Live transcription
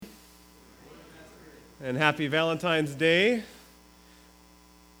and happy Valentine's Day.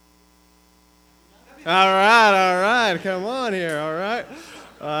 All right, come on here, all right.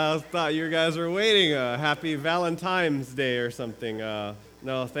 I thought you guys were waiting. Happy Valentine's Day or something.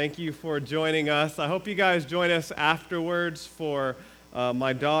 No, thank you for joining us. I hope you guys join us afterwards for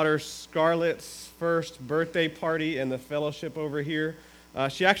my daughter Scarlett's first birthday party in the fellowship over here.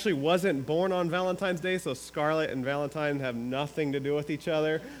 She actually wasn't born on Valentine's Day, so Scarlett and Valentine have nothing to do with each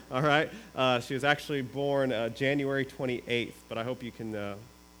other, all right? She was actually born January 28th, but I hope you can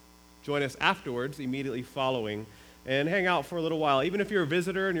join us afterwards, immediately following, and hang out for a little while. Even if you're a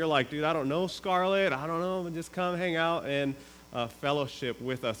visitor and you're like, dude, I don't know Scarlett, I don't know, but just come hang out and fellowship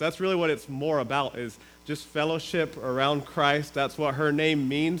with us. That's really what it's more about, is just fellowship around Christ. That's what her name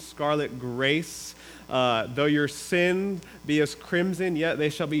means, Scarlet Grace. Though your sin be as crimson, yet they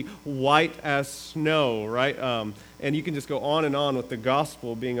shall be white as snow, right? And you can just go on and on with the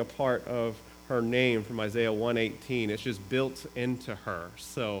gospel being a part of her name from Isaiah 1:18. It's just built into her.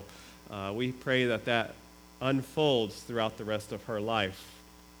 So we pray that unfolds throughout the rest of her life.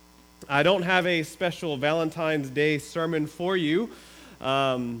 I don't have a special Valentine's Day sermon for you.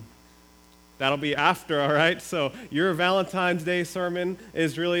 That'll be after, all right? So your Valentine's Day sermon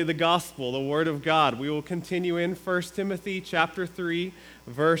is really the gospel, the word of God. We will continue in 1 Timothy chapter 3,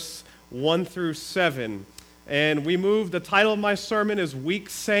 verse 1 through 7. And the title of my sermon is Weak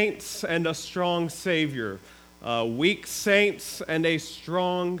Saints and a Strong Savior. Weak Saints and a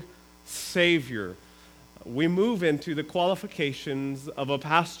Strong Savior. We move into the qualifications of a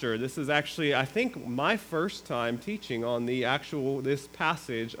pastor. This is actually, I think, my first time teaching on this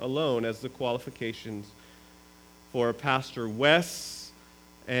passage alone as the qualifications for a pastor. Wes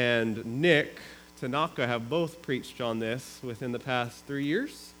and Nick Tanaka have both preached on this within the past 3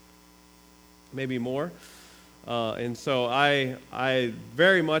 years, maybe more. And so I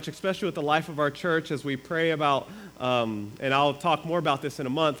very much, especially with the life of our church, as we pray about, and I'll talk more about this in a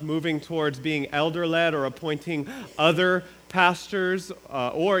month, moving towards being elder-led or appointing other pastors,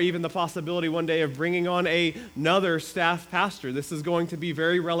 or even the possibility one day of bringing on another staff pastor. This is going to be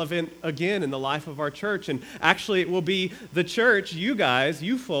very relevant again in the life of our church. And actually, it will be the church, you guys,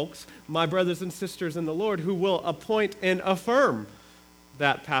 you folks, my brothers and sisters in the Lord, who will appoint and affirm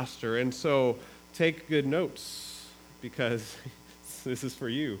that pastor. And so take good notes, because this is for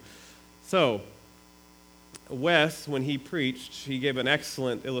you. So, Wes, when he preached, he gave an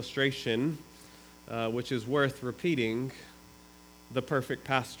excellent illustration, which is worth repeating: the perfect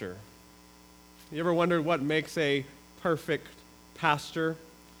pastor. You ever wondered what makes a perfect pastor?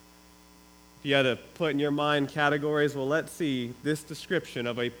 If you had to put in your mind categories, well, let's see this description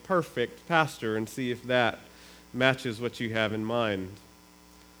of a perfect pastor and see if that matches what you have in mind.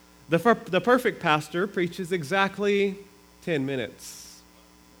 The perfect pastor preaches exactly 10 minutes.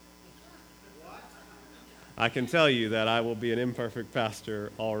 I can tell you that I will be an imperfect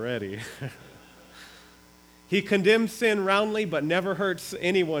pastor already. He condemns sin roundly but never hurts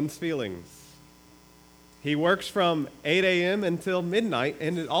anyone's feelings. He works from 8 a.m. until midnight,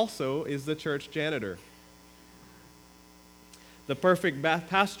 and it also is the church janitor. The perfect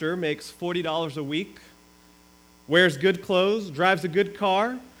pastor makes $40 a week, wears good clothes, drives a good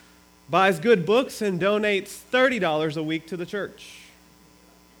car, buys good books, and donates $30 a week to the church.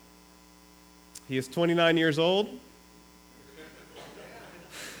 He is 29 years old.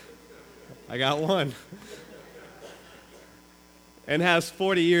 I got one. And has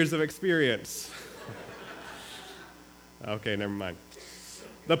 40 years of experience. Okay, never mind.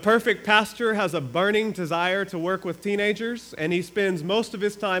 The perfect pastor has a burning desire to work with teenagers, and he spends most of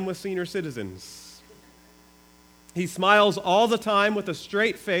his time with senior citizens. He smiles all the time with a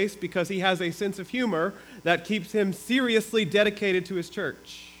straight face because he has a sense of humor that keeps him seriously dedicated to his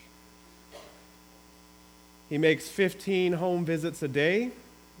church. He makes 15 home visits a day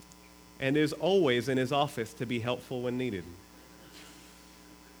and is always in his office to be helpful when needed.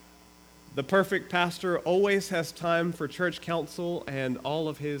 The perfect pastor always has time for church council and all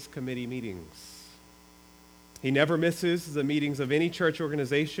of his committee meetings. He never misses the meetings of any church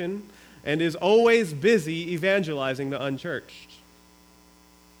organization and is always busy evangelizing the unchurched.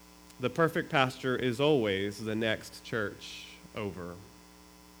 The perfect pastor is always the next church over.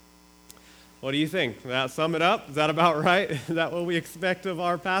 What do you think? That sum it up? Is that about right? Is that what we expect of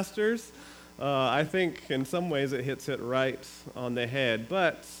our pastors? I think in some ways it hits it right on the head.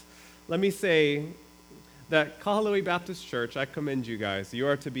 But let me say that Kahalui Baptist Church, I commend you guys. You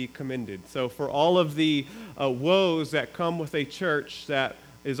are to be commended. So for all of the woes that come with a church that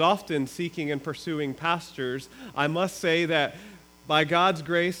is often seeking and pursuing pastors, I must say that by God's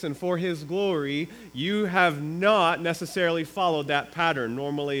grace and for His glory, you have not necessarily followed that pattern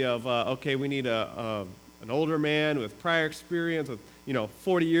normally of, okay, we need an older man with prior experience, with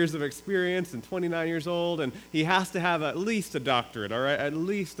 40 years of experience and 29 years old, and he has to have at least a doctorate, all right, at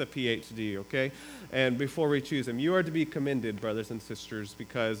least a PhD, okay? And before we choose him, you are to be commended, brothers and sisters,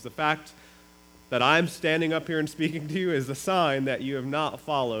 because the fact that I'm standing up here and speaking to you is a sign that you have not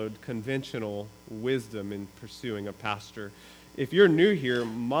followed conventional wisdom in pursuing a pastor. If you're new here,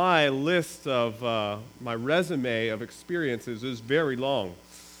 my list of my resume of experiences is very long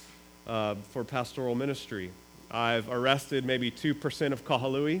for pastoral ministry. I've arrested maybe 2% of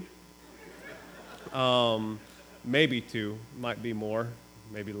Kahalui. Maybe 2, might be more,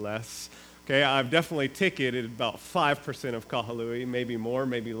 maybe less. Okay, I've definitely ticketed about 5% of Kahalui, maybe more,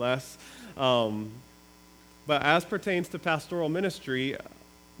 maybe less. But as pertains to pastoral ministry,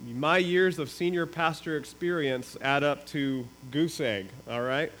 my years of senior pastor experience add up to goose egg, all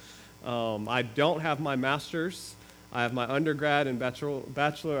right? I don't have my master's. I have my undergrad and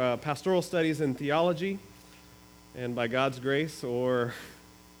bachelor pastoral studies in theology. And by God's grace or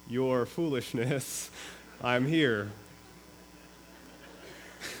your foolishness, I'm here.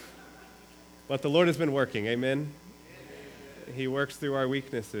 But the Lord has been working, amen? He works through our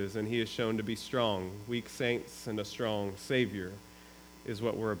weaknesses, and He is shown to be strong. Weak saints and a strong Savior is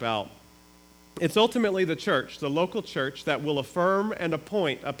what we're about. It's ultimately the church, the local church, that will affirm and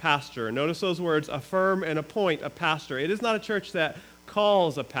appoint a pastor. Notice those words, affirm and appoint a pastor. It is not a church that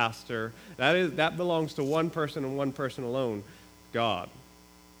calls a pastor. That belongs to one person and one person alone, God.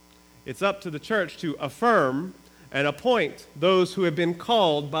 It's up to the church to affirm and appoint those who have been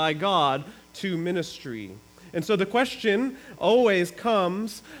called by God to ministry. And so the question always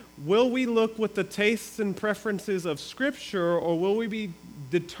comes, will we look with the tastes and preferences of Scripture, or will we be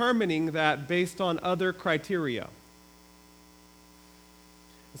determining that based on other criteria?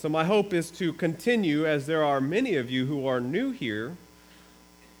 So my hope is to continue, as there are many of you who are new here,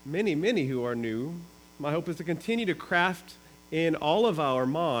 many who are new, my hope is to continue to craft in all of our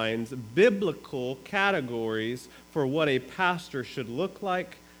minds biblical categories for what a pastor should look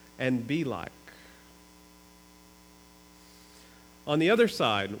like and be like. On the other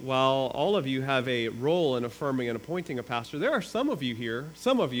side, while all of you have a role in affirming and appointing a pastor, there are some of you here,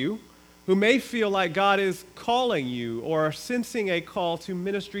 who may feel like God is calling you or are sensing a call to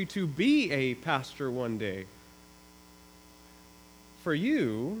ministry to be a pastor one day. For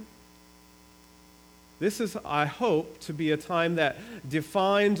you, this is, I hope, to be a time that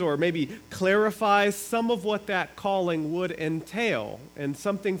defines or maybe clarifies some of what that calling would entail, and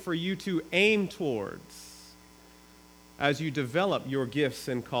something for you to aim towards as you develop your gifts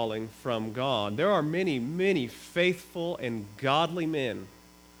and calling from God. There are many faithful and godly men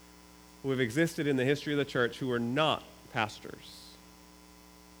who have existed in the history of the church who are not pastors.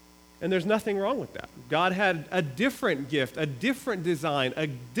 And there's nothing wrong with that. God had a different gift, a different design, a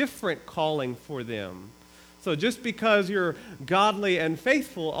different calling for them. So just because you're godly and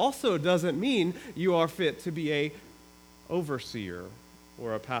faithful also doesn't mean you are fit to be a overseer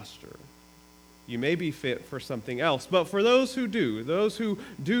or a pastor. You may be fit for something else. But for those who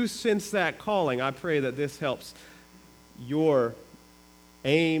do sense that calling, I pray that this helps your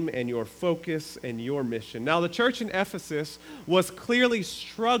aim and your focus and your mission. Now, the church in Ephesus was clearly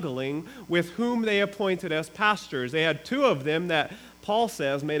struggling with whom they appointed as pastors. They had 2 of them that Paul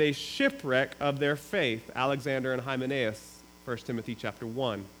says made a shipwreck of their faith, Alexander and Hymenaeus, 1 Timothy chapter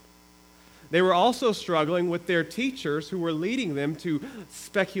 1. They were also struggling with their teachers who were leading them to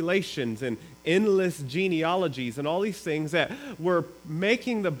speculations and endless genealogies and all these things that were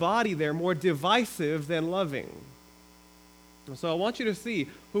making the body there more divisive than loving. So I want you to see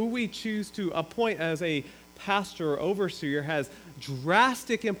who we choose to appoint as a pastor or overseer has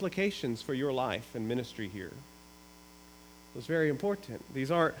drastic implications for your life and ministry here. It's very important.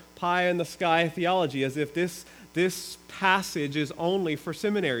 These aren't pie-in-the-sky theology as if this passage is only for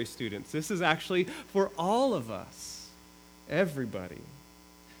seminary students. This is actually for all of us, everybody.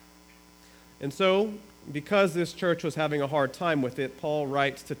 And so, because this church was having a hard time with it, Paul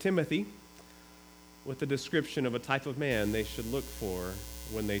writes to Timothy with a description of a type of man they should look for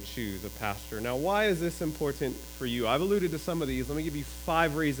when they choose a pastor. Now, why is this important for you? I've alluded to some of these. Let me give you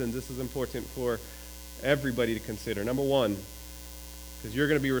 5 reasons this is important for everybody to consider. Number 1, because you're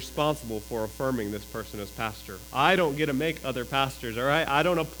going to be responsible for affirming this person as pastor. I don't get to make other pastors, all right? I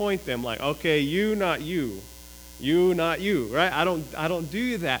don't appoint them like, okay, you, not you. You, not you, right? I don't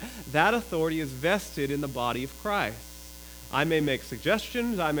do that. That authority is vested in the body of Christ. I may make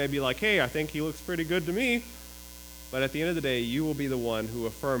suggestions. I may be like, hey, I think he looks pretty good to me. But at the end of the day, you will be the one who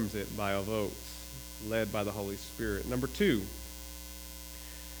affirms it by a vote, led by the Holy Spirit. Number 2,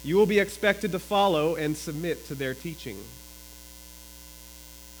 you will be expected to follow and submit to their teaching.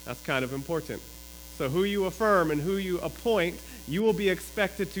 That's kind of important. So who you affirm and who you appoint, you will be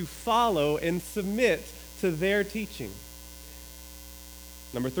expected to follow and submit to their teaching.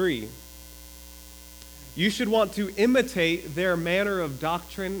 Number 3, you should want to imitate their manner of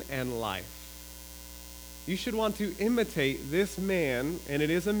doctrine and life. You should want to imitate this man, and it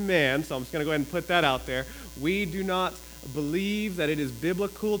is a man, so I'm just going to go ahead and put that out there. We do not believe that it is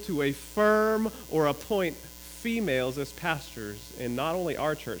biblical to affirm or appoint females as pastors in not only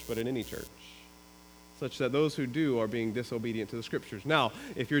our church, but in any church, such that those who do are being disobedient to the Scriptures. Now,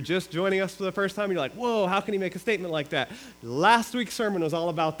 if you're just joining us for the first time, you're like, whoa, how can he make a statement like that? Last week's sermon was all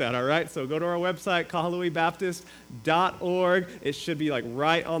about that, all right? So go to our website, kahaluibaptist.org. It should be like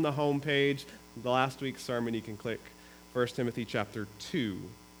right on the homepage. The last week's sermon, you can click 1 Timothy chapter 2,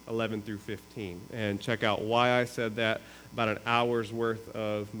 11 through 15, and check out why I said that, about an hour's worth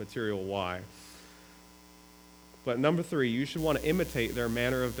of material why. But number 3, you should want to imitate their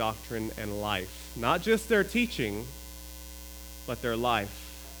manner of doctrine and life. Not just their teaching, but their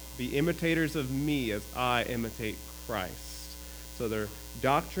life. Be imitators of me as I imitate Christ. So their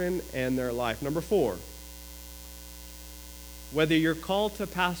doctrine and their life. Number 4, whether you're called to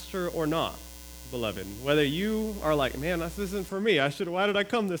pastor or not, beloved, whether you are like, man, this isn't for me. Why did I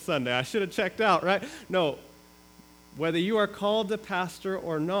come this Sunday? I should have checked out, right? No, whether you are called to pastor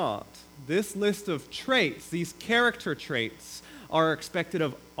or not, this list of traits, these character traits, are expected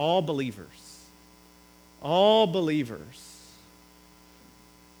of all believers. All believers.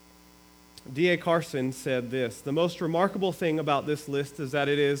 D.A. Carson said this: the most remarkable thing about this list is that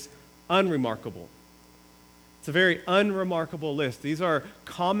it is unremarkable. It's a very unremarkable list. These are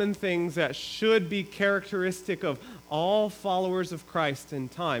common things that should be characteristic of all followers of Christ in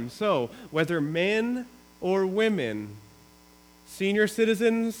time. So, whether men or women, senior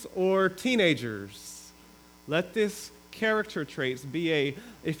citizens or teenagers, let this character traits be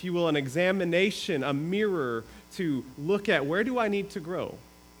if you will, an examination, a mirror to look at, where do I need to grow?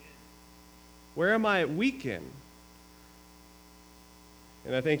 Where am I weak in?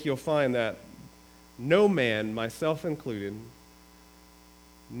 And I think you'll find that no man, myself included,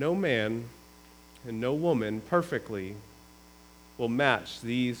 no man and no woman perfectly will match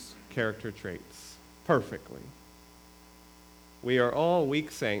these character traits perfectly. We are all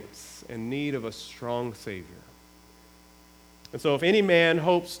weak saints in need of a strong Savior. And so if any man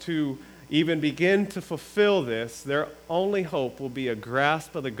hopes to even begin to fulfill this, their only hope will be a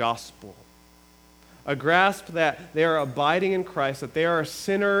grasp of the gospel. A grasp that they are abiding in Christ, that they are a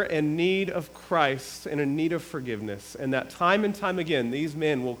sinner in need of Christ and in need of forgiveness, and that time and time again these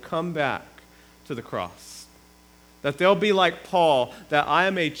men will come back to the cross. That they'll be like Paul, that I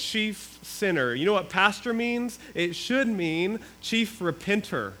am a chief sinner. You know what pastor means? It should mean chief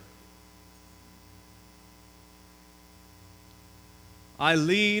repenter. I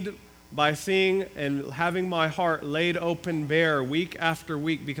lead by seeing and having my heart laid open bare week after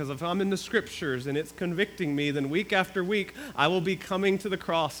week, because if I'm in the Scriptures and it's convicting me, then week after week I will be coming to the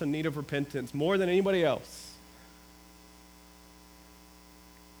cross in need of repentance more than anybody else.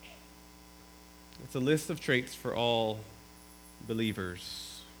 It's a list of traits for all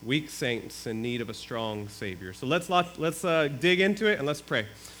believers, weak saints in need of a strong Savior. So let's dig into it and let's pray.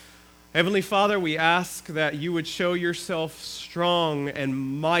 Heavenly Father, we ask that you would show yourself strong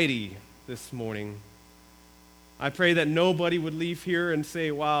and mighty this morning. I pray that nobody would leave here and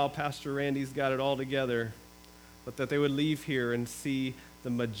say, wow, Pastor Randy's got it all together, but that they would leave here and see the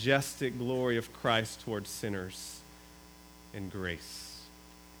majestic glory of Christ towards sinners in grace.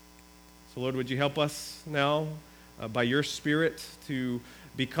 So Lord, would you help us now by your Spirit to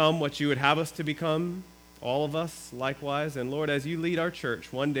become what you would have us to become? All of us, likewise. And Lord, as you lead our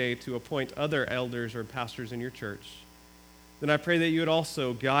church one day to appoint other elders or pastors in your church, then I pray that you would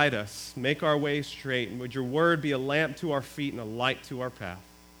also guide us, make our way straight, and would your word be a lamp to our feet and a light to our path,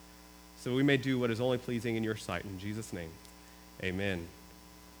 so we may do what is only pleasing in your sight. In Jesus' name, amen.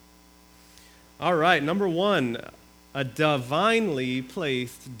 All right, number 1, a divinely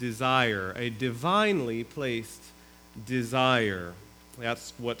placed desire. A divinely placed desire.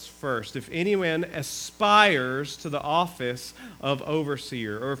 That's what's first. If anyone aspires to the office of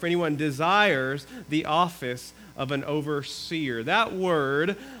overseer, or if anyone desires the office of an overseer, that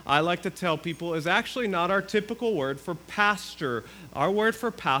word, I like to tell people, is actually not our typical word for pastor. Our word for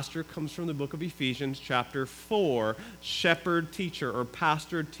pastor comes from the book of Ephesians chapter 4, shepherd teacher or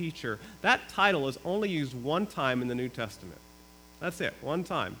pastor teacher. That title is only used one time in the New Testament. That's it, one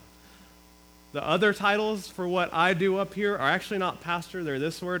time. The other titles for what I do up here are actually not pastor. They're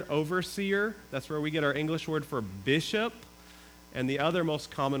this word, overseer. That's where we get our English word for bishop. And the other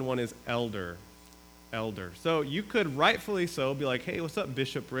most common one is elder. Elder. So you could rightfully so be like, hey, what's up,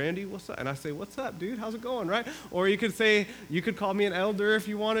 Bishop Randy? What's up? And I say, what's up, dude? How's it going, right? Or you could say, you could call me an elder if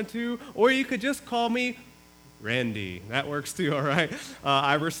you wanted to, or you could just call me Randy. That works too, all right?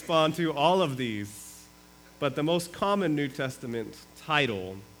 I respond to all of these. But the most common New Testament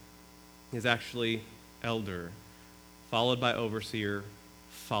title is actually elder, followed by overseer,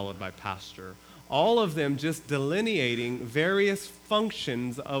 followed by pastor. All of them just delineating various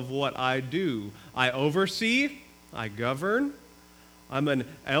functions of what I do. I oversee, I govern. I'm an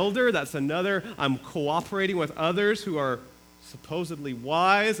elder, that's another. I'm cooperating with others who are supposedly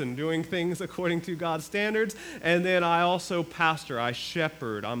wise and doing things according to God's standards. And then I also pastor, I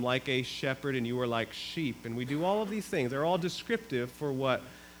shepherd. I'm like a shepherd and you are like sheep. And we do all of these things. They're all descriptive for what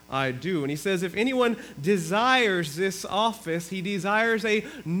I do. And he says, if anyone desires this office, he desires a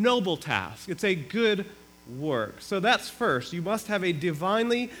noble task. It's a good work. So that's first. You must have a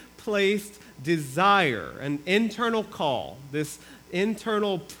divinely placed desire, an internal call, this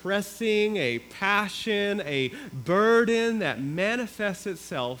internal pressing, a passion, a burden that manifests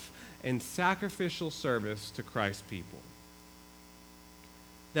itself in sacrificial service to Christ's people.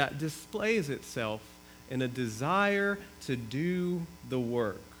 That displays itself in a desire to do the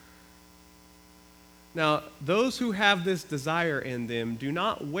work. Now, those who have this desire in them do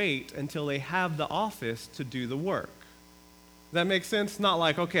not wait until they have the office to do the work. Does that make sense? Not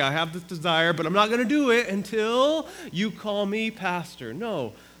like, okay, I have this desire, but I'm not going to do it until you call me pastor.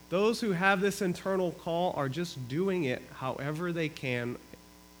 No, those who have this internal call are just doing it however they can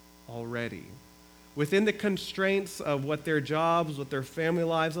already. Within the constraints of what their jobs, what their family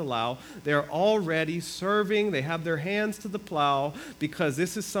lives allow, they're already serving. They have their hands to the plow because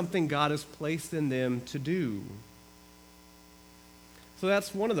this is something God has placed in them to do. So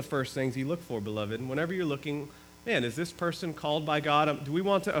that's one of the first things you look for, beloved. Whenever you're looking, man, is this person called by God? Do we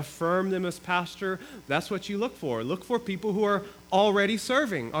want to affirm them as pastor? That's what you look for. Look for people who are already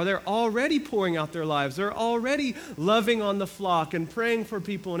serving. Are they already pouring out their lives? They're already loving on the flock and praying for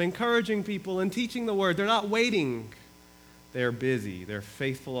people and encouraging people and teaching the word. They're not waiting. They're busy. They're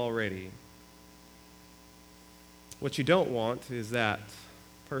faithful already. What you don't want is that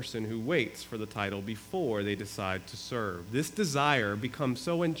person who waits for the title before they decide to serve. This desire becomes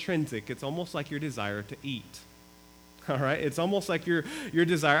so intrinsic, it's almost like your desire to eat. All right? It's almost like your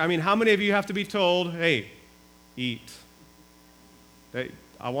desire. I mean, how many of you have to be told, hey, eat?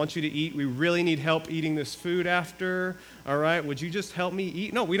 I want you to eat. We really need help eating this food after. All right? Would you just help me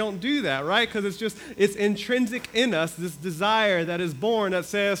eat? No, we don't do that, right? Because it's intrinsic in us, this desire that is born that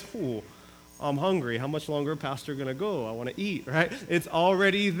says, ooh, I'm hungry. How much longer, Pastor, going to go? I want to eat, right? It's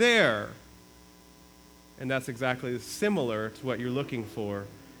already there. And that's exactly similar to what you're looking for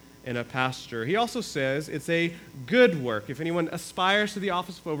in a pastor. He also says it's a good work. If anyone aspires to the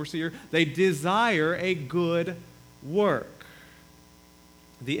office of overseer, they desire a good work.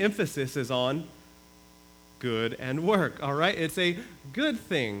 The emphasis is on good and work, all right? It's a good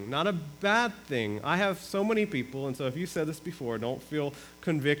thing, not a bad thing. I have so many people, and so if you said this before, don't feel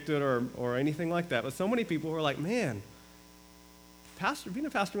convicted or anything like that, but so many people who are like, man, being a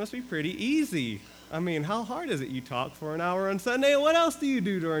pastor must be pretty easy. I mean, how hard is it? You talk for an hour on Sunday, and what else do you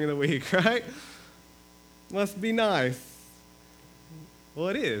do during the week, right? Must be nice. Well,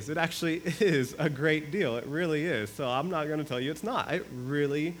 it is. It actually is a great deal. It really is. So I'm not going to tell you it's not. It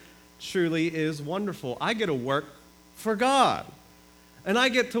really, truly is wonderful. I get to work for God, and I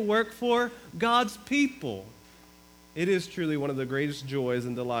get to work for God's people. It is truly one of the greatest joys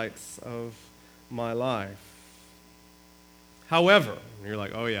and delights of my life. However, and you're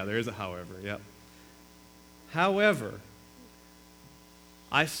like, oh yeah, there is a however, yep. However,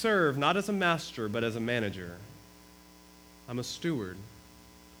 I serve not as a master, but as a manager. I'm a steward.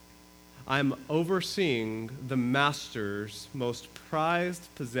 I'm overseeing the master's most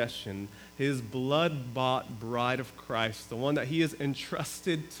prized possession, his blood-bought bride of Christ, the one that he has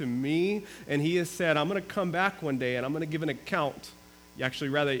entrusted to me, and he has said, I'm going to come back one day and I'm going to give an account. Actually,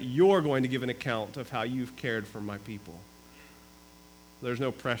 rather, you're going to give an account of how you've cared for my people. There's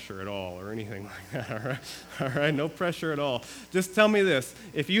no pressure at all or anything like that, all right? All right, no pressure at all. Just tell me this.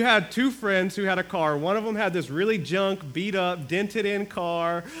 If you had two friends who had a car, one of them had this really junk, beat up, dented in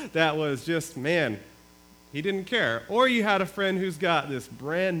car that was just, man, he didn't care. Or you had a friend who's got this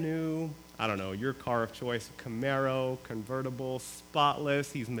brand new, I don't know, your car of choice, Camaro, convertible,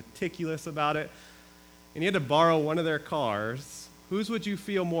 spotless, he's meticulous about it, and you had to borrow one of their cars. Whose would you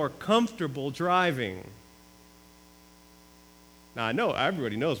feel more comfortable driving? Now, I know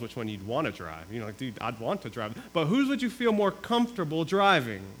everybody knows which one you'd want to drive. You're like, dude, I'd want to drive. But whose would you feel more comfortable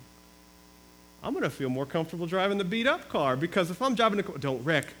driving? I'm going to feel more comfortable driving the beat-up car, because if I'm driving a car, don't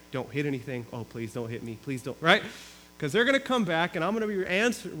wreck, don't hit anything. Oh, please don't hit me. Please don't, right? Because they're going to come back, and I'm going to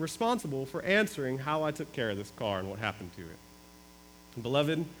be responsible for answering how I took care of this car and what happened to it.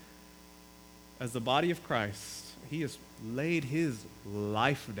 Beloved, as the body of Christ, he has laid his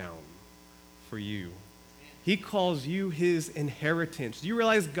life down for you. He calls you his inheritance. Do you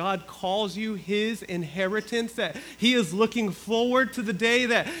realize God calls you his inheritance? That he is looking forward to the day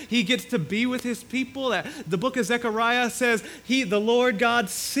that he gets to be with his people? That the book of Zechariah says the Lord God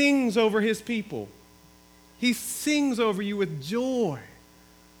sings over his people. He sings over you with joy.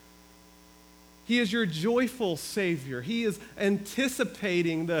 He is your joyful Savior. He is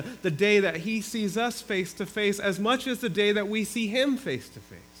anticipating the day that he sees us face to face as much as the day that we see him face to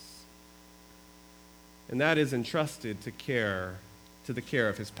face. And that is entrusted to the care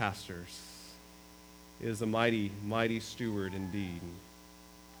of his pastors. He is a mighty, mighty steward indeed.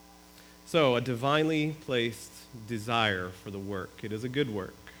 So, a divinely placed desire for the work. It is a good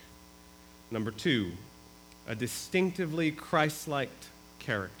work. Number 2, a distinctively Christ-like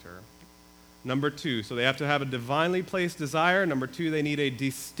character. Number 2, so they have to have a divinely placed desire. Number 2, they need a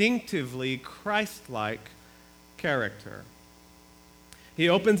distinctively Christ-like character. He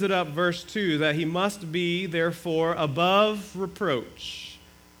opens it up, verse 2, that he must be, therefore, above reproach.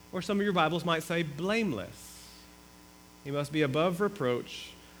 Or some of your Bibles might say blameless. He must be above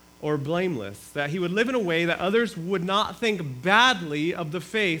reproach or blameless. That he would live in a way that others would not think badly of the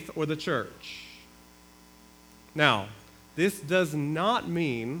faith or the church. Now, this does not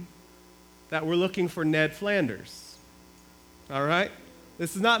mean that we're looking for Ned Flanders. All right?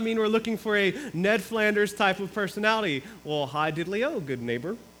 This does not mean we're looking for a Ned Flanders type of personality. Well, hi diddly-o, good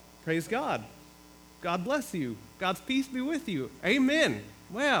neighbor. Praise God. God bless you. God's peace be with you. Amen.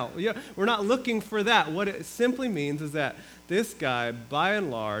 Well, yeah, we're not looking for that. What it simply means is that this guy, by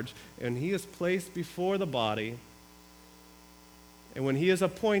and large, and he is placed before the body, and when he is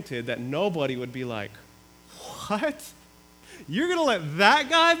appointed, that nobody would be like, what? You're going to let that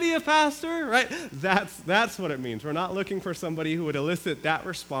guy be a pastor? Right? That's what it means. We're not looking for somebody who would elicit that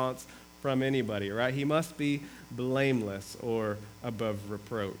response from anybody, right? He must be blameless or above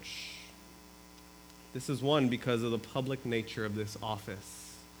reproach. This is one because of the public nature of this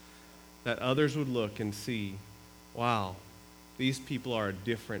office, that others would look and see, wow, these people are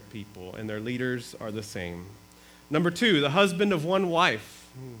different people, and their leaders are the same. Number 2, the husband of one wife.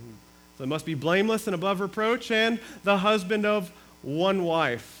 So it must be blameless and above reproach, and the husband of one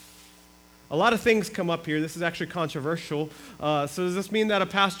wife. A lot of things come up here. This is actually controversial. So does this mean that a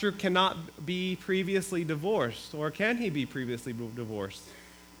pastor cannot be previously divorced, or can he be previously divorced?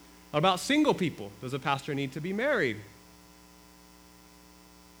 What about single people? Does a pastor need to be married?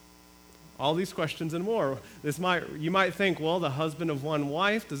 All these questions and more. You might think, well, the husband of one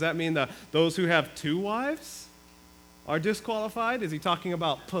wife, does that mean that those who have 2 wives are disqualified? Is he talking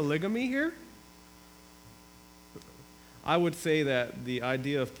about polygamy here? I would say that the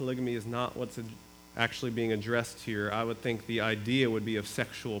idea of polygamy is not what's actually being addressed here. I would think the idea would be of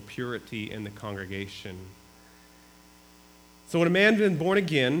sexual purity in the congregation. So when a man has been born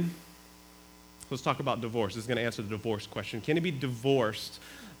again, let's talk about divorce. This is going to answer the divorce question. Can he be divorced?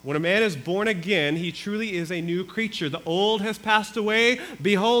 When a man is born again, he truly is a new creature. The old has passed away.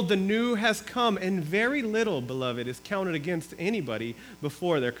 Behold, the new has come. And very little, beloved, is counted against anybody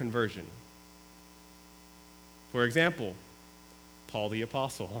before their conversion. For example, Paul the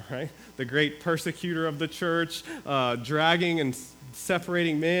Apostle, all right? The great persecutor of the church, dragging and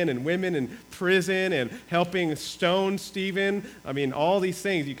separating men and women in prison and helping stone Stephen. I mean, all these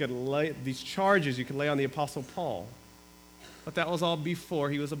things these charges you could lay on the Apostle Paul. But that was all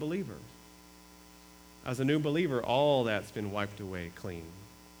before he was a believer. As a new believer, all that's been wiped away clean.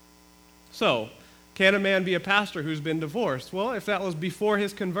 So, can a man be a pastor who's been divorced? Well, if that was before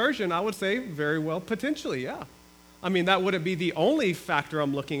his conversion, I would say very well, potentially, yeah. I mean, that wouldn't be the only factor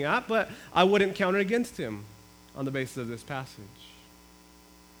I'm looking at, but I wouldn't count it against him on the basis of this passage.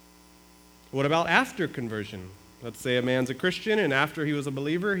 What about after conversion? Let's say a man's a Christian, and after he was a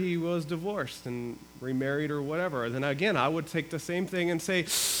believer, he was divorced and remarried or whatever. Then again, I would take the same thing and say,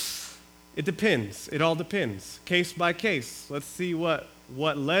 it depends. It all depends. Case by case. Let's see what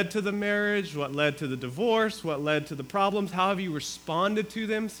led to the marriage, what led to the divorce, what led to the problems. How have you responded to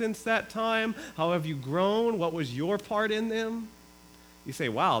them since that time? How have you grown? What was your part in them? You say,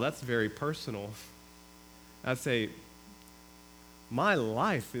 wow, that's very personal. I'd say, my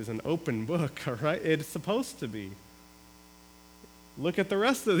life is an open book, all right? It's supposed to be. Look at the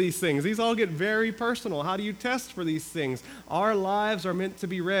rest of these things. These all get very personal. How do you test for these things? Our lives are meant to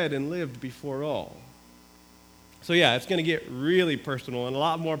be read and lived before all. So yeah, it's going to get really personal and a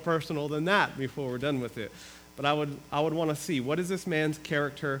lot more personal than that before we're done with it. But I would want to see, what is this man's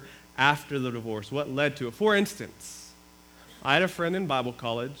character after the divorce? What led to it? For instance, I had a friend in Bible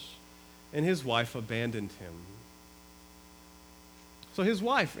college, and his wife abandoned him. So his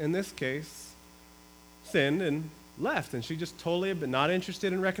wife, in this case, sinned and left, and she just totally had been not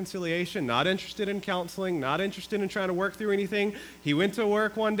interested in reconciliation, not interested in counseling, not interested in trying to work through anything. He went to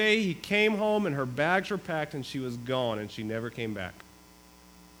work one day, he came home, and her bags were packed, and she was gone, and she never came back.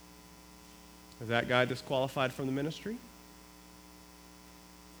 Is that guy disqualified from the ministry?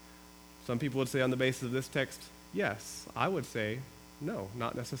 Some people would say on the basis of this text, yes. I would say, no,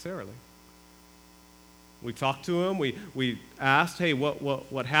 not necessarily. We talked to him. We asked, hey,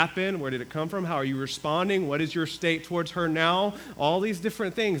 what happened? Where did it come from? How are you responding? What is your state towards her now? All these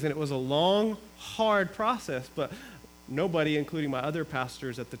different things. And it was a long, hard process, but nobody, including my other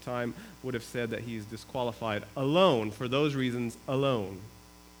pastors at the time, would have said that he's disqualified alone, for those reasons alone.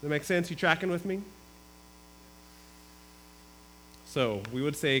 Does that make sense? You tracking with me? So we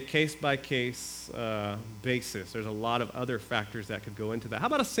would say case-by-case basis. There's a lot of other factors that could go into that. How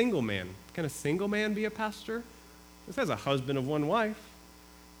about a single man? Can a single man be a pastor? This has a husband of one wife.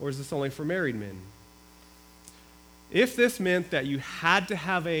 Or is this only for married men? If this meant that you had to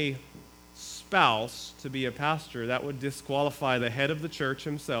have a spouse to be a pastor, that would disqualify the head of the church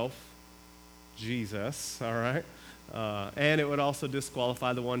himself, Jesus, all right? And it would also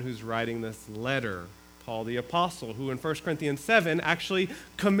disqualify the one who's writing this letter, Paul the Apostle, who in 1 Corinthians 7 actually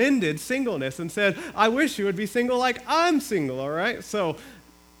commended singleness and said, I wish you would be single like I'm single, all right? So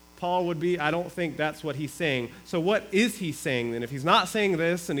Paul would be, I don't think that's what he's saying. So what is he saying then? If he's not saying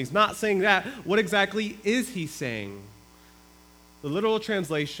this and he's not saying that, what exactly is he saying? The literal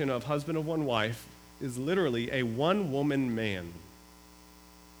translation of husband of one wife is literally a one-woman man.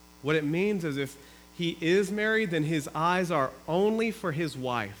 What it means is if he is married, then his eyes are only for his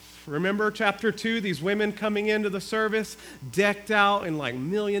wife. Remember chapter 2, these women coming into the service, decked out in like $1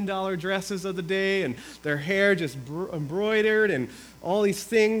 million dresses of the day, and their hair just embroidered, and all these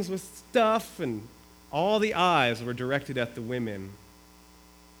things with stuff, and all the eyes were directed at the women.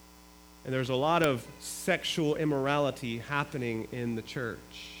 And there's a lot of sexual immorality happening in the church.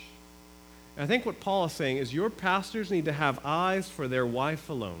 And I think what Paul is saying is your pastors need to have eyes for their wife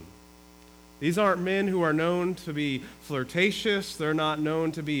alone. These aren't men who are known to be flirtatious. They're not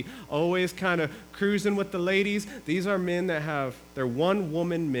known to be always kind of cruising with the ladies. These are men that they're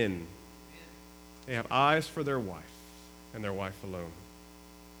one-woman men. They have eyes for their wife and their wife alone.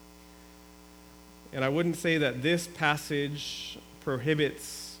 And I wouldn't say that this passage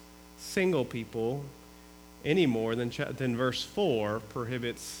prohibits single people any more than verse 4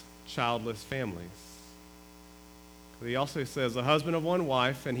 prohibits childless families. He also says, the husband of one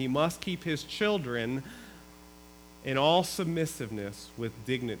wife, and he must keep his children in all submissiveness with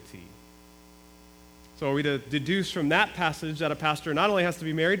dignity. So are we to deduce from that passage that a pastor not only has to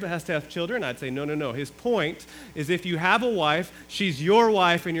be married, but has to have children? I'd say no. His point is if you have a wife, she's your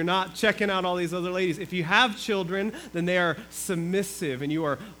wife, and you're not checking out all these other ladies. If you have children, then they are submissive, and you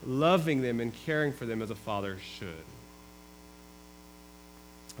are loving them and caring for them as a father should.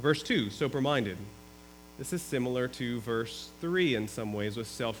 Verse 2, sober-minded. This is similar to verse 3 in some ways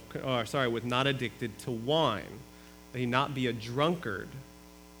with not addicted to wine, that he not be a drunkard.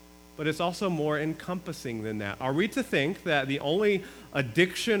 But it's also more encompassing than that. Are we to think that the only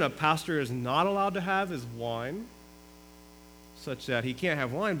addiction a pastor is not allowed to have is wine, such that he can't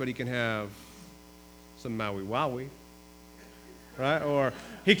have wine, but he can have some Maui Wowie, right? Or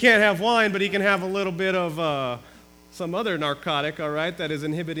he can't have wine, but he can have a little bit of some other narcotic, all right, that is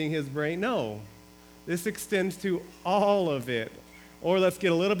inhibiting his brain? No. This extends to all of it. Or let's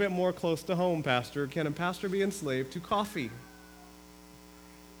get a little bit more close to home, Pastor. Can a pastor be enslaved to coffee?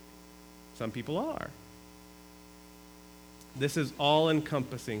 Some people are. This is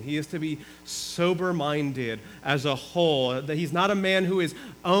all-encompassing. He is to be sober-minded as a whole. That he's not a man who is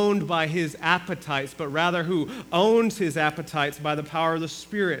owned by his appetites, but rather who owns his appetites by the power of the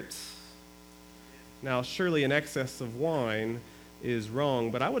Spirit. Now, surely an excess of wine is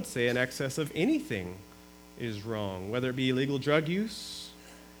wrong, but I would say an excess of anything is wrong, whether it be illegal drug use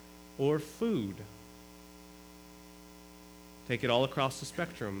or food. Take it all across the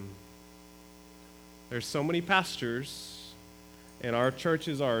spectrum. There's so many pastors, and our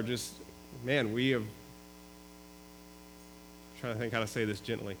churches are just, we have, I'm trying to think how to say this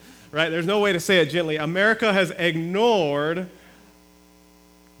gently, right? There's no way to say it gently. America has ignored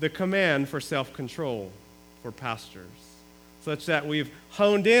the command for self-control for pastors, such that we've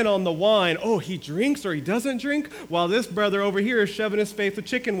honed in on the wine. Oh, he drinks or he doesn't drink, while this brother over here is shoving his face with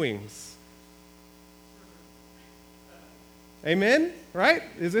chicken wings. Amen? Right?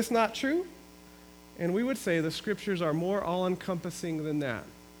 Is this not true? And we would say the scriptures are more all-encompassing than that.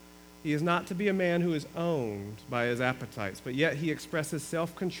 He is not to be a man who is owned by his appetites, but yet he expresses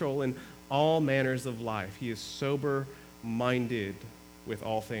self-control in all manners of life. He is sober-minded with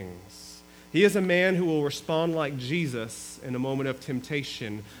all things. He is a man who will respond like Jesus in a moment of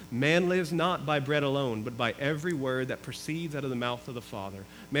temptation. Man lives not by bread alone, but by every word that proceeds out of the mouth of the Father.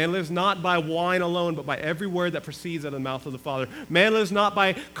 Man lives not by wine alone, but by every word that proceeds out of the mouth of the Father. Man lives not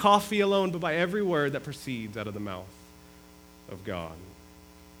by coffee alone, but by every word that proceeds out of the mouth of God.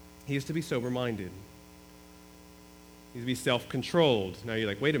 He is to be sober-minded. He's to be self-controlled. Now you're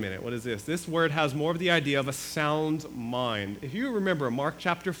like, wait a minute, what is this? This word has more of the idea of a sound mind. If you remember Mark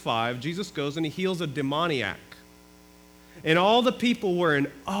chapter 5, Jesus goes and he heals a demoniac. And all the people were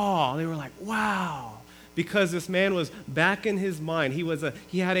in awe. They were like, wow. Because this man was back in his mind.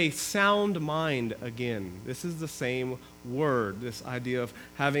 He had a sound mind again. This is the same word, this idea of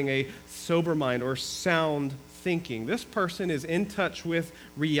having a sober mind or sound thinking. This person is in touch with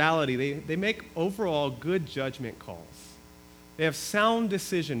reality. They make overall good judgment calls. They have sound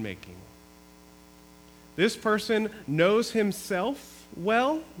decision making. This person knows himself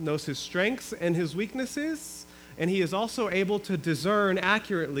well, knows his strengths and his weaknesses, and he is also able to discern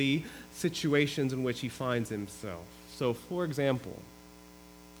accurately situations in which he finds himself. So, for example,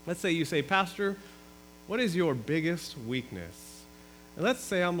 let's say you say, Pastor, what is your biggest weakness? And let's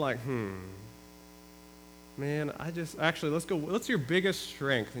say I'm like, man, what's your biggest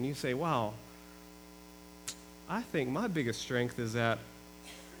strength? And you say, wow, I think my biggest strength is that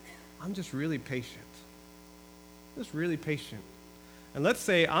I'm just really patient. Just really patient. And let's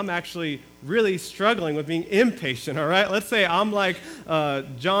say I'm actually really struggling with being impatient, all right? Let's say I'm like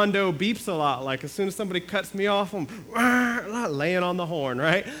John Doe beeps a lot. Like as soon as somebody cuts me off, I'm not laying on the horn,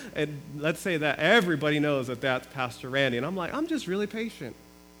 right? And let's say that everybody knows that that's Pastor Randy. And I'm like, I'm just really patient.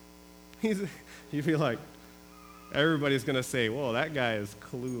 You'd be like, everybody's going to say, whoa, that guy is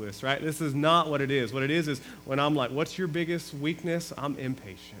clueless, right? This is not what it is. What it is when I'm like, what's your biggest weakness? I'm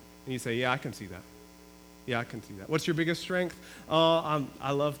impatient. And you say, yeah, I can see that. Yeah, I can see that. What's your biggest strength?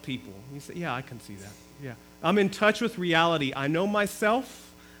 I love people. You say, yeah, I can see that. Yeah. I'm in touch with reality. I know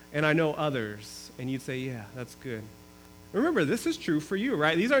myself and I know others. And you'd say, yeah, that's good. Remember, this is true for you,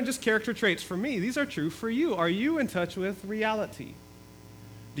 right? These aren't just character traits for me. These are true for you. Are you in touch with reality?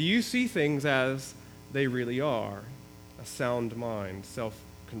 Do you see things as they really are? A sound mind,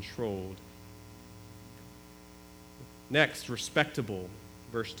 self-controlled. Next, respectable.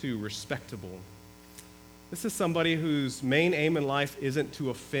 Verse 2, respectable. This is somebody whose main aim in life isn't to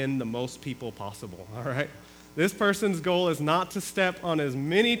offend the most people possible, all right? This person's goal is not to step on as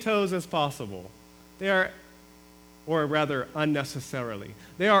many toes as possible. Or rather, unnecessarily.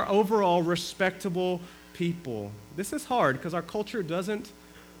 They are overall respectable people. This is hard because our culture doesn't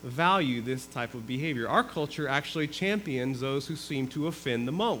value this type of behavior. Our culture actually champions those who seem to offend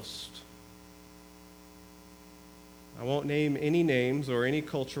the most. I won't name any names or any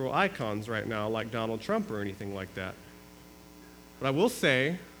cultural icons right now like Donald Trump or anything like that. But I will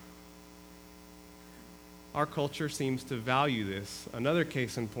say, our culture seems to value this. Another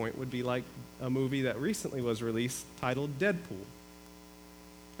case in point would be like a movie that recently was released titled Deadpool.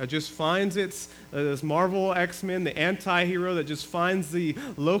 It just finds this Marvel X-Men, the anti-hero that just finds the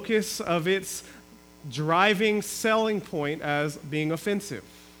locus of its driving selling point as being offensive.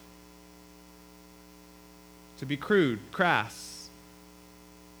 To be crude, crass.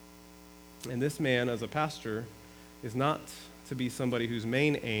 And this man, as a pastor, is not to be somebody whose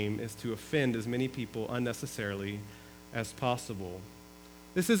main aim is to offend as many people unnecessarily as possible.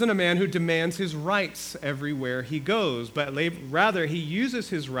 This isn't a man who demands his rights everywhere he goes, but rather he uses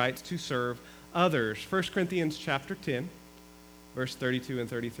his rights to serve others. 1 Corinthians chapter 10, verse 32 and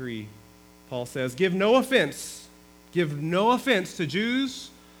 33, Paul says, Give no offense to Jews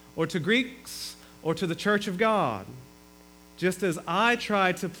or to Greeks or to the church of God, just as I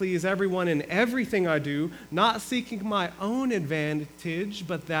try to please everyone in everything I do, not seeking my own advantage,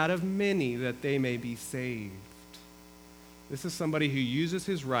 but that of many, that they may be saved. This is somebody who uses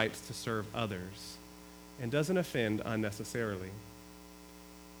his rights to serve others and doesn't offend unnecessarily.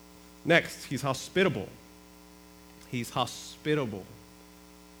 Next, he's hospitable. He's hospitable.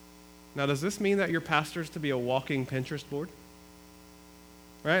 Now, does this mean that your pastor's to be a walking Pinterest board?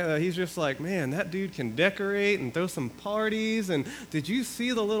 Right? He's just like, man, that dude can decorate and throw some parties. And did you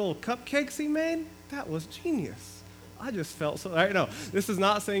see the little cupcakes he made? That was genius. I just felt so. Right? No, this is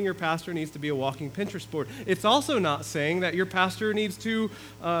not saying your pastor needs to be a walking Pinterest board. It's also not saying that your pastor needs to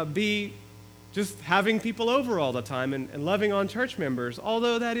be just having people over all the time and loving on church members,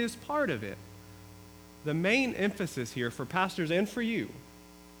 although that is part of it. the main emphasis here for pastors and for you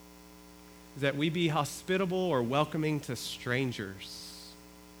is that we be hospitable or welcoming to strangers.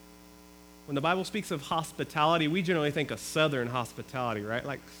 When the Bible speaks of hospitality, we generally think of Southern hospitality, right?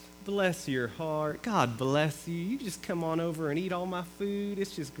 Like, bless your heart, God bless you, you just come on over and eat all my food,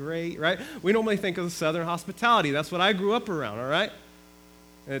 it's just great, right? We normally think of Southern hospitality. That's what I grew up around, all right?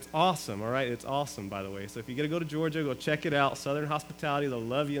 And it's awesome, all right? It's awesome, by the way. So if you get to go to Georgia, go check it out. Southern hospitality, they'll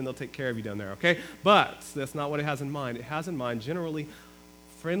love you and they'll take care of you down there, okay? But that's not what it has in mind. It has in mind generally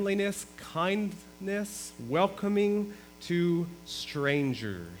friendliness, kindness, welcoming to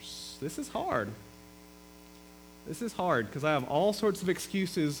strangers. This is hard. This is hard because I have all sorts of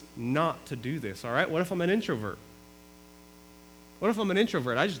excuses not to do this, all right? What if I'm an introvert? What if I'm an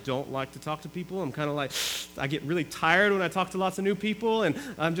introvert? I just don't like to talk to people. I'm kind of like, I get really tired when I talk to lots of new people, and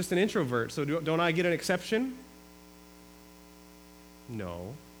I'm just an introvert. So don't I get an exception?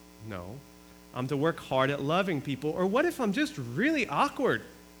 No. I'm to work hard at loving people. Or what if I'm just really awkward?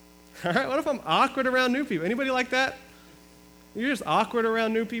 All right, what if I'm awkward around new people? Anybody like that? You're just awkward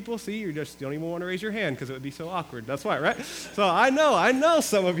around new people? See, you just don't even want to raise your hand because it would be so awkward. That's why, right? So I know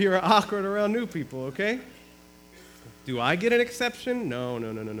some of you are awkward around new people, okay? Do I get an exception? No.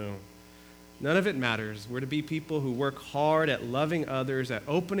 None of it matters. We're to be people who work hard at loving others, at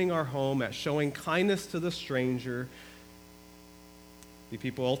opening our home, at showing kindness to the stranger. Be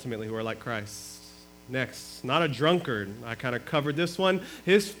people ultimately who are like Christ. Next, not a drunkard. I kind of covered this one.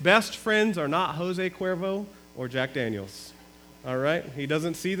 His best friends are not Jose Cuervo or Jack Daniels. All right? He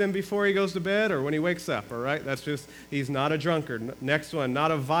doesn't see them before he goes to bed or when he wakes up. All right? That's just, he's not a drunkard. Next one,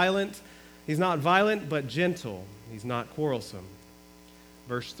 he's not violent but gentle. He's not quarrelsome.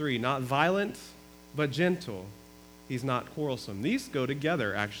 Verse 3, not violent, but gentle. He's not quarrelsome. These go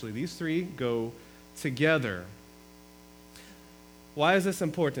together, actually. These three go together. Why is this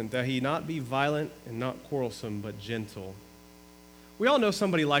important, that he not be violent and not quarrelsome, but gentle? We all know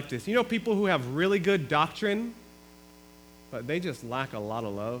somebody like this. You know people who have really good doctrine, but they just lack a lot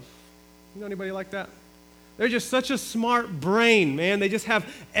of love? You know anybody like that? They're just such a smart brain, man. They just have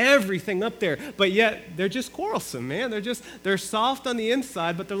everything up there. But yet, they're just quarrelsome, man. They're soft on the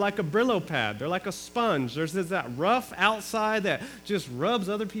inside, but they're like a Brillo pad. They're like a sponge. There's that rough outside that just rubs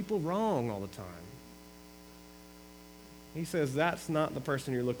other people wrong all the time. He says that's not the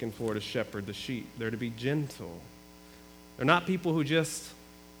person you're looking for to shepherd the sheep. They're to be gentle. They're not people who just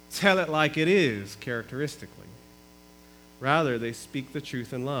tell it like it is, characteristically. Rather, they speak the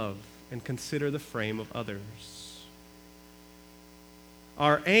truth in love and consider the frame of others.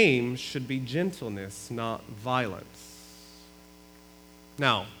 Our aim should be gentleness, not violence.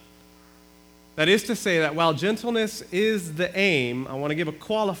 Now, that is to say that while gentleness is the aim, I want to give a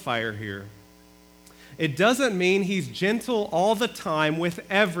qualifier here. It doesn't mean he's gentle all the time with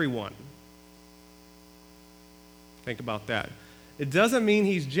everyone. Think about that. It doesn't mean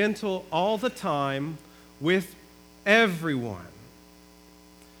he's gentle all the time with everyone.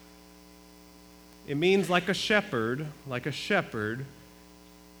 It means like a shepherd,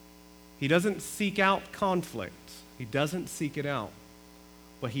 he doesn't seek out conflict. He doesn't seek it out.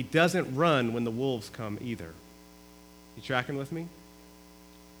 But he doesn't run when the wolves come either. You tracking with me?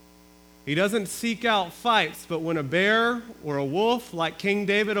 He doesn't seek out fights, but when a bear or a wolf, like King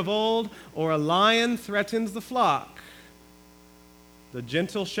David of old, or a lion threatens the flock, the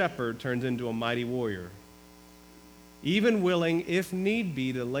gentle shepherd turns into a mighty warrior, even willing, if need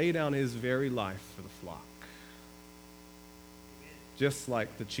be, to lay down his very life for the flock, just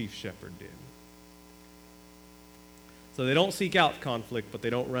like the chief shepherd did. So they don't seek out conflict, but they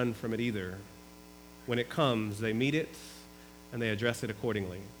don't run from it either. When it comes, they meet it, and they address it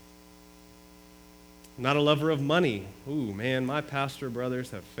accordingly. Not a lover of money. Ooh, man, my pastor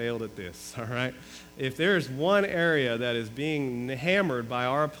brothers have failed at this, all right? If there's one area that is being hammered by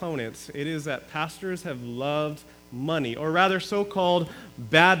our opponents, it is that pastors have loved money, or rather so-called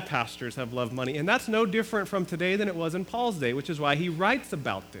bad pastors have loved money. And that's no different from today than it was in Paul's day, which is why he writes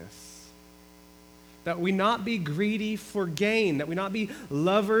about this. That we not be greedy for gain, that we not be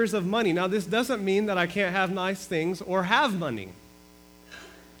lovers of money. Now, this doesn't mean that I can't have nice things or have money.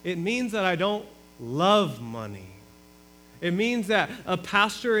 It means that I don't love money. It means that a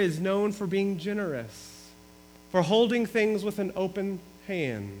pastor is known for being generous, for holding things with an open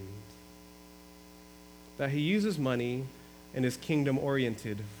hand, that he uses money and is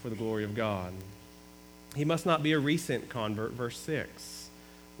kingdom-oriented for the glory of God. He must not be a recent convert, verse 6.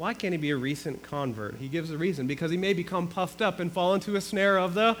 Why can't he be a recent convert? He gives a reason, because he may become puffed up and fall into a snare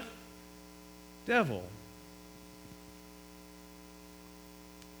of the devil.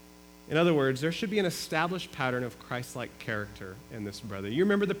 In other words, there should be an established pattern of Christ-like character in this brother. You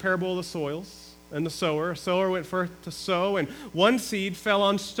remember the parable of the soils? and the sower. A sower went forth to sow, and one seed fell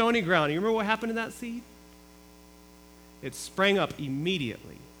on stony ground. You remember what happened to that seed? It sprang up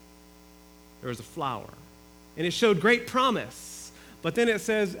immediately. There was a flower. And it showed great promise. But then it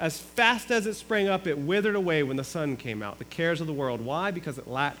says, as fast as it sprang up, it withered away when the sun came out. The cares of the world. Why? Because it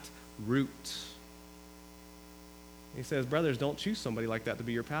lacked root. He says, brothers, don't choose somebody like that to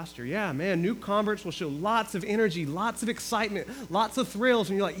be your pastor. Yeah, man, new converts will show lots of energy, lots of excitement, lots of thrills.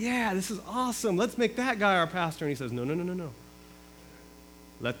 And you're like, yeah, this is awesome. Let's make that guy our pastor. And he says, no.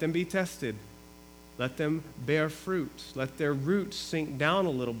 Let them be tested. Let them bear fruit. Let their roots sink down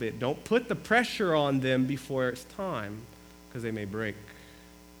a little bit. Don't put the pressure on them before it's time, because they may break.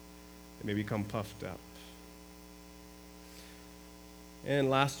 They may become puffed up. And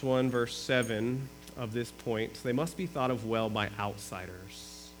last one, verse 7 of this point, they must be thought of well by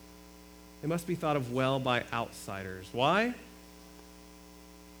outsiders. They must be thought of well by outsiders. Why?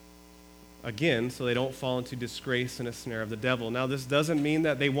 Again, so they don't fall into disgrace and a snare of the devil. Now, this doesn't mean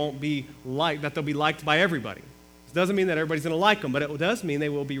that they won't be liked, that they'll be liked by everybody. This doesn't mean that everybody's going to like them, but it does mean they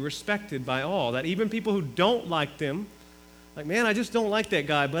will be respected by all. That even people who don't like them, like, man, I just don't like that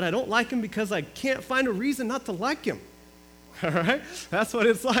guy, but I don't like him because I can't find a reason not to like him. All right? That's what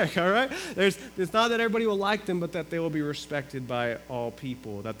it's like, all right? It's not that everybody will like them, but that they will be respected by all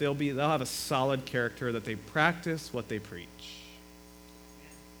people, that they'll have a solid character, that they practice what they preach.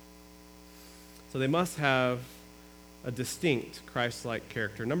 So they must have a distinct Christ-like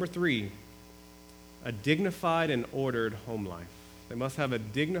character. Number 3, a dignified and ordered home life. They must have a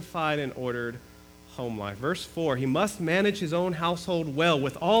dignified and ordered home life. Verse 4, he must manage his own household well,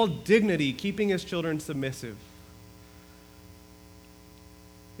 with all dignity, keeping his children submissive.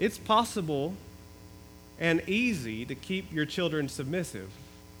 It's possible and easy to keep your children submissive.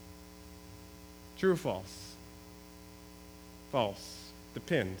 True or false? False.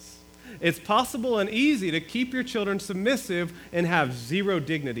 Depends. It's possible and easy to keep your children submissive and have zero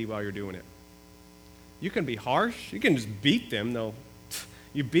dignity while you're doing it. You can be harsh. You can just beat them.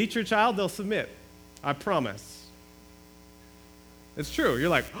 You beat your child, they'll submit. I promise. It's true. You're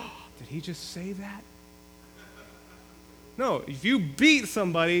like, oh, did he just say that? No, if you beat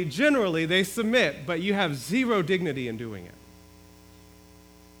somebody, generally they submit, but you have zero dignity in doing it.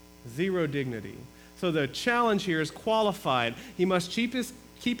 Zero dignity. So the challenge here is qualified. He must keep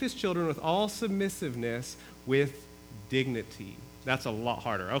his children with all submissiveness with dignity. That's a lot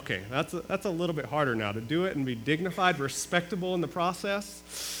harder. Okay, that's a little bit harder now. To do it and be dignified, respectable in the process,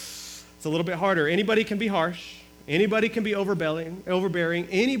 it's a little bit harder. Anybody can be harsh. Anybody can be overbearing.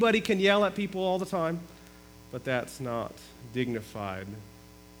 Anybody can yell at people all the time. But that's not dignified.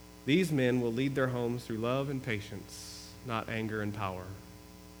 These men will lead their homes through love and patience, not anger and power.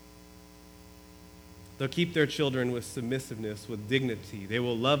 They'll keep their children with submissiveness, with dignity. They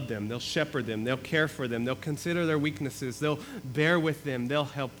will love them. They'll shepherd them. They'll care for them. They'll consider their weaknesses. They'll bear with them. They'll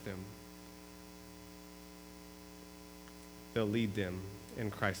help them. They'll lead them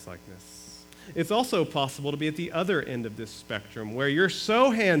in Christ-likeness. It's also possible to be at the other end of this spectrum, where you're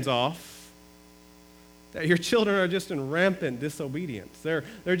so hands-off that your children are just in rampant disobedience. They're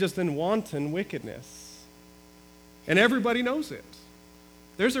just in wanton wickedness. And everybody knows it.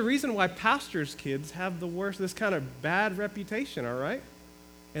 There's a reason why pastors' kids have this kind of bad reputation, all right?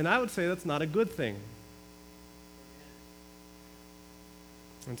 And I would say that's not a good thing.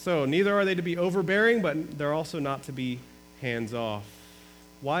 And so neither are they to be overbearing, but they're also not to be hands-off.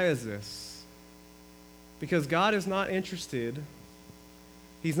 Why is this? Because God is not interested.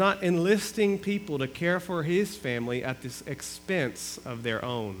 He's not enlisting people to care for his family at the expense of their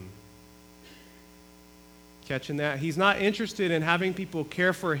own. Catching that? He's not interested in having people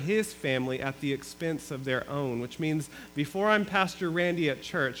care for his family at the expense of their own, which means before I'm Pastor Randy at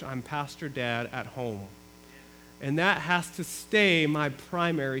church, I'm Pastor Dad at home. And that has to stay my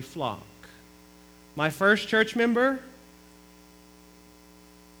primary flock. My first church member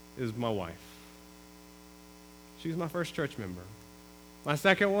is my wife. She's my first church member. My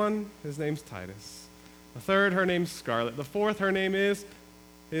second one, his name's Titus. The third, her name's Scarlett. The fourth,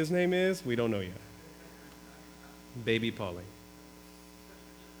 his name is, we don't know yet. Baby Pauley.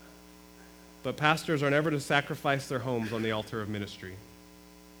 But pastors are never to sacrifice their homes on the altar of ministry.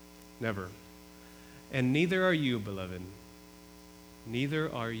 Never. And neither are you, beloved.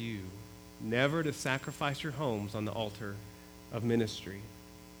 Neither are you. Never to sacrifice your homes on the altar of ministry.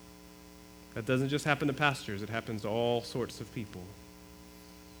 That doesn't just happen to pastors. It happens to all sorts of people.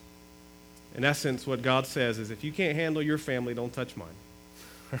 In essence, what God says is, if you can't handle your family, don't touch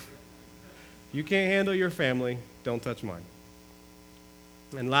mine. You can't handle your family, don't touch mine.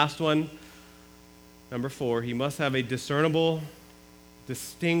 And last one, number 4, he must have a discernible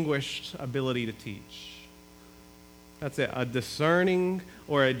distinguished ability to teach. That's it, a discerning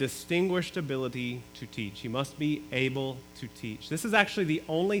or a distinguished ability to teach. You must be able to teach. This is actually the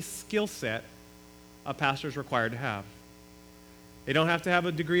only skill set a pastor is required to have. They don't have to have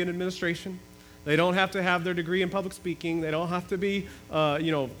a degree in administration. They don't have to have their degree in public speaking. They don't have to be,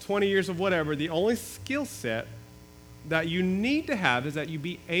 20 years of whatever. The only skill set that you need to have is that you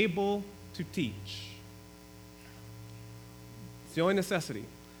be able to teach. It's the only necessity.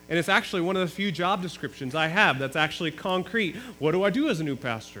 And it's actually one of the few job descriptions I have that's actually concrete. What do I do as a new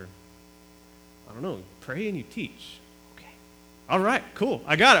pastor? I don't know. Pray and you teach. Okay. All right, cool.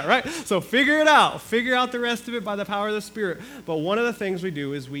 I got it, right? So figure it out. Figure out the rest of it by the power of the Spirit. But one of the things we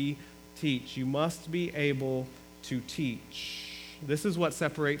do is we teach. You must be able to teach. This is what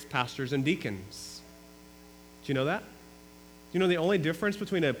separates pastors and deacons. Do you know that? Do you know the only difference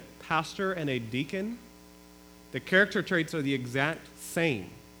between a pastor and a deacon? The character traits are the exact same.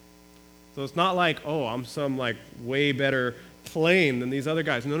 So it's not like, oh, I'm some way better plane than these other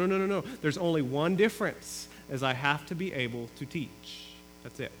guys. No. There's only one difference, is I have to be able to teach.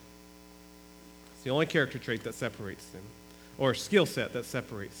 That's it. It's the only character trait that separates them, or skill set that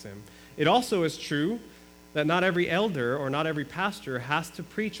separates them. It also is true that not every elder or not every pastor has to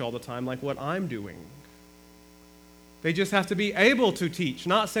preach all the time like what I'm doing. They just have to be able to teach,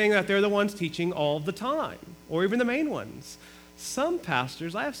 not saying that they're the ones teaching all the time, or even the main ones. Some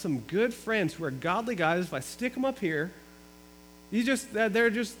pastors, I have some good friends who are godly guys. If I stick them up here, they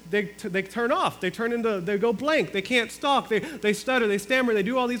turn off. They go blank. They can't talk. They stutter. They stammer. They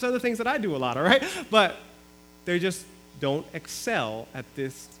do all these other things that I do a lot. All right, but they just don't excel at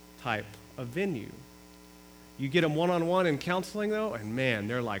this type of venue. You get them one-on-one in counseling, though, and man,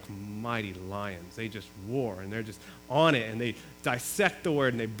 they're like mighty lions. They just roar, and they're just on it, and they dissect the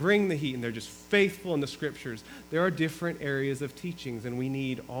word, and they bring the heat, and they're just faithful in the scriptures. There are different areas of teachings, and we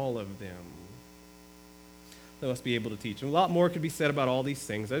need all of them. They must be able to teach. And a lot more could be said about all these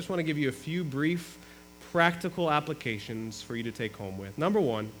things. I just want to give you a few brief, practical applications for you to take home with. Number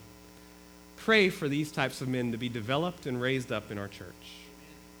one, pray for these types of men to be developed and raised up in our church.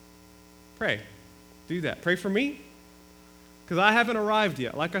 Pray. Do that. Pray for me, because I haven't arrived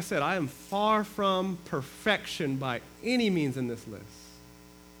yet. Like I said, I am far from perfection by any means in this list.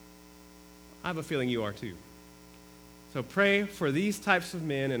 I have a feeling you are too. So pray for these types of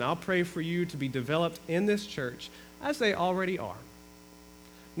men, and I'll pray for you to be developed in this church as they already are.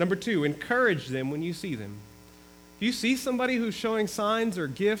 Number two, encourage them when you see them. If you see somebody who's showing signs or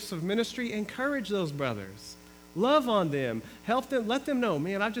gifts of ministry, encourage those brothers. Love on them. Help them. Let them know,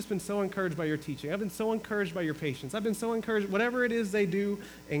 man, I've just been so encouraged by your teaching. I've been so encouraged by your patience. I've been so encouraged. Whatever it is they do,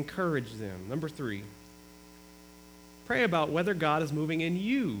 encourage them. Number three, pray about whether God is moving in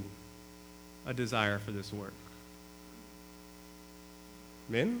you a desire for this work.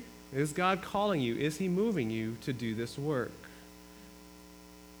 Men, is God calling you? Is he moving you to do this work?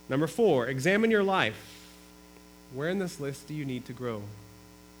 Number four, examine your life. Where in this list do you need to grow?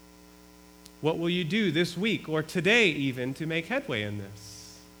 What will you do this week or today even to make headway in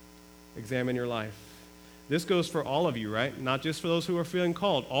this? Examine your life. This goes for all of you, right? Not just for those who are feeling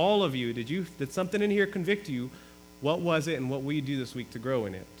called. All of you. Did something in here convict you? What was it, and what will you do this week to grow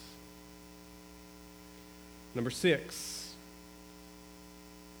in it? Number six,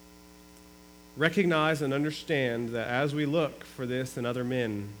 recognize and understand that as we look for this in other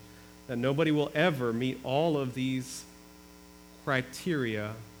men, that nobody will ever meet all of these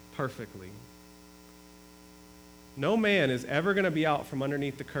criteria perfectly. No man is ever going to be out from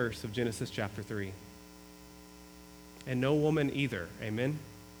underneath the curse of Genesis chapter 3. And no woman either. Amen?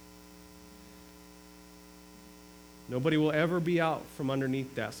 Nobody will ever be out from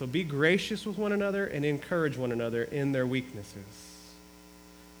underneath that. So be gracious with one another and encourage one another in their weaknesses.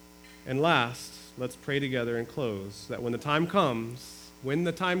 And last, let's pray together and close that when the time comes,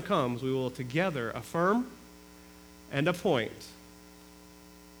 we will together affirm and appoint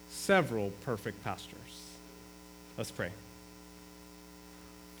several perfect pastors. Let's pray.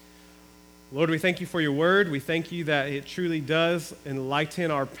 Lord, we thank you for your word. We thank you that it truly does enlighten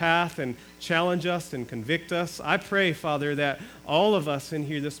our path and challenge us and convict us. I pray, Father, that all of us in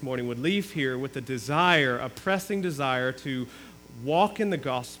here this morning would leave here with a pressing desire to walk in the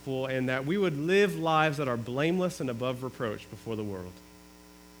gospel, and that we would live lives that are blameless and above reproach before the world.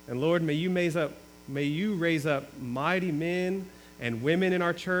 And Lord, may you raise up mighty men and women in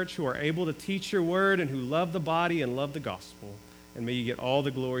our church who are able to teach your word and who love the body and love the gospel. And may you get all the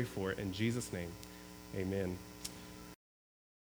glory for it. In Jesus' name, amen.